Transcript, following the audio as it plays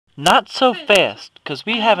Not so fast, because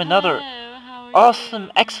we have another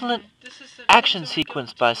awesome, excellent action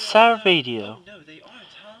sequence by Sarah Radio.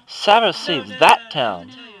 Sarah saves that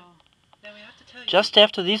town. Just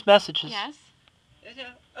after these messages. Yes?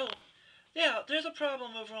 Yeah. Oh, yeah, there's a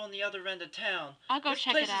problem over on the other end of town. I'll go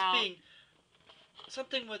check it out. This place is being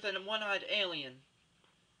something with a one-eyed alien.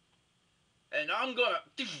 And I'm gonna...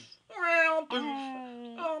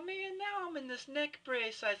 Oh, man, now I'm in this neck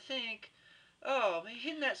brace, I think. Oh, I'm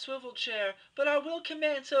hitting that swivel chair. But I will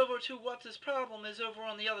commence over to what this problem is over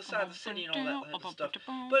on the other side of the city and all that type of stuff.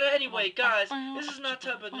 But anyway, guys, this is not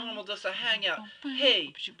type of normal, just a hangout.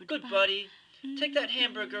 Hey, good buddy, take that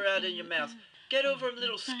hamburger out of your mouth. Get over a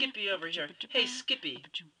little Skippy over here. Hey, Skippy,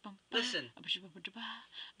 listen.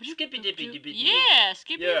 Skippy dippy dippy. Yeah,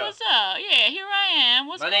 Skippy, what's up? Yeah, here I am.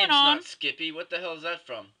 What's going on? My name's not Skippy. What the hell is that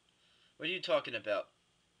from? What are you talking about?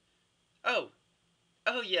 Oh,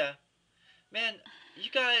 yeah. Man,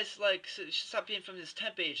 you guys, like, should stop being from this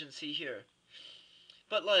temp agency here.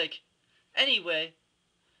 But, like, anyway,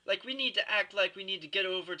 like, we need to act like we need to get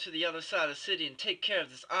over to the other side of the city and take care of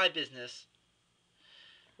this eye business.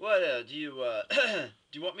 What, do you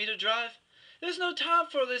want me to drive? There's no time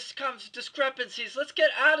for this kind of discrepancies. Let's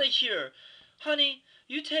get out of here. Honey,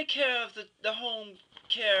 you take care of the home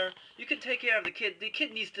care. You can take care of the kid. The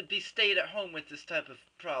kid needs to be stayed at home with this type of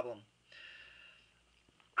problem.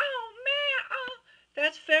 Oh, man,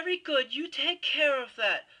 that's very good. You take care of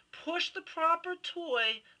that. Push the proper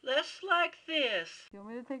toy, less like this. You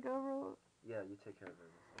want me to take over? Yeah, you take care of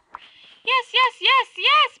it. Yes,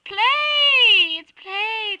 play! It's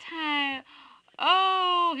playtime.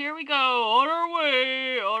 Oh, here we go. On our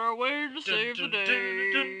way to save the day.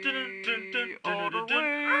 On our way.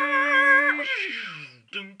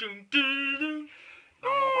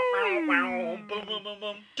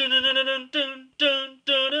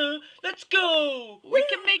 Let's go! We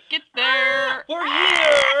can make it there. We're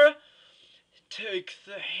here! Take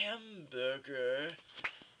the hamburger.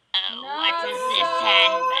 Oh, what is this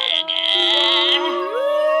hamburger?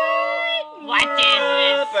 What is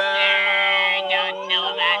this? I don't know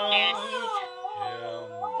about this.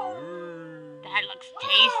 That looks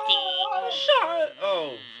tasty. Shut.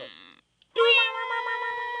 Oh.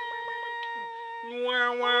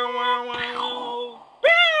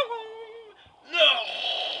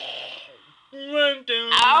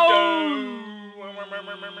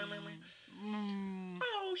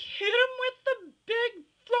 Oh, hit him with the big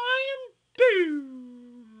flying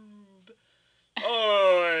boob. I'm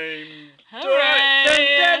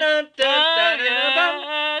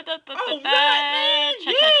oh, man,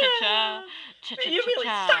 yeah. You really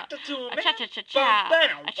sucked it to him, man.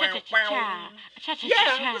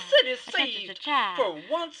 Yeah, the city's saved for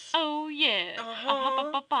once. Oh, yeah.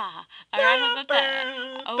 Uh-huh. Oh, yeah.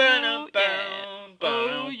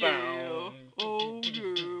 Oh, yeah. Oh,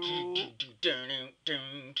 yeah.